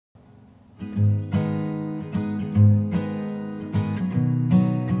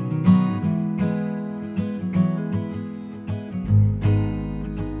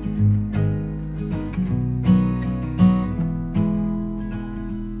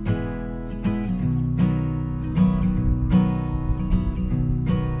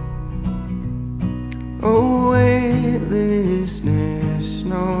Oh, weightlessness,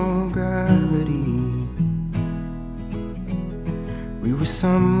 no gravity. We were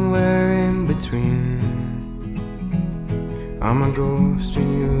somewhere in between. I'm a ghost to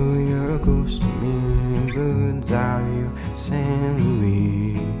you, you're a ghost to me. In bird's eye view, St.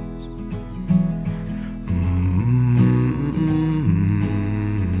 Louis.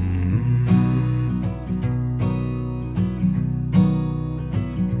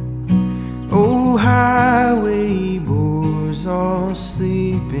 Oh, highway boys all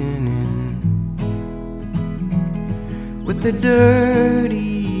sleeping in, with their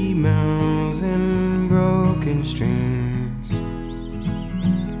dirty mouths and broken strings.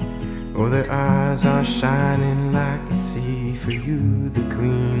 Oh, their eyes are shining like the sea for you, the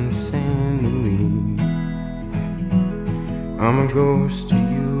Queen, St. Louis. I'm a ghost to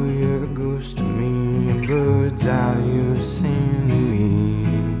you, you're a ghost to me. In bird's eye view, St. Louis.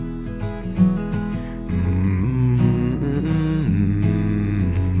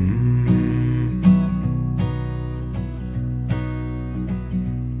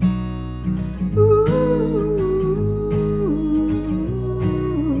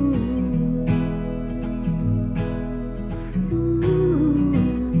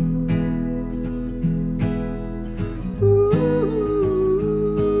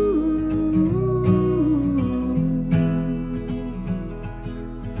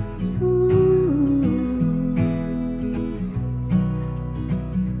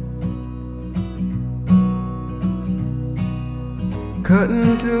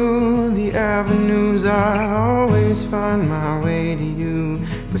 Cutting through the avenues, I always find my way to you.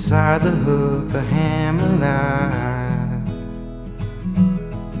 Beside the hook, the hammer lies.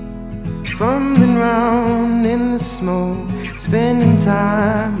 Fumbling round in the smoke, spending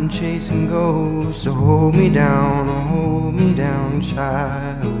time chasing ghosts. So hold me down,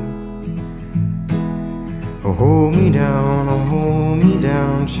 child. Oh, hold me down,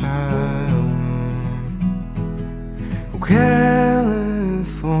 child. Oh,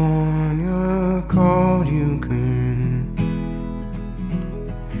 California called you queen,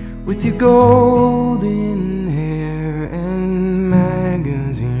 with your golden hair and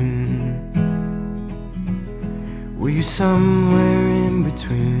magazine. Were you somewhere in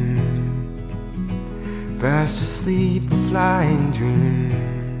between, fast asleep, a flying dream?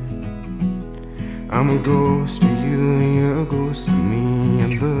 I'm a ghost to you, you're a ghost to me.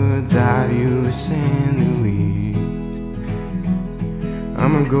 In bird's eye view, St. Louis.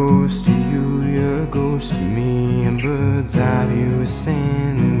 I'm a ghost to you, you're a ghost to me. In bird's eye view,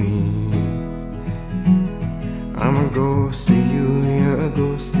 St. Louis. I'm a ghost to you, you're a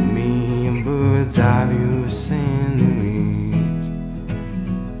ghost to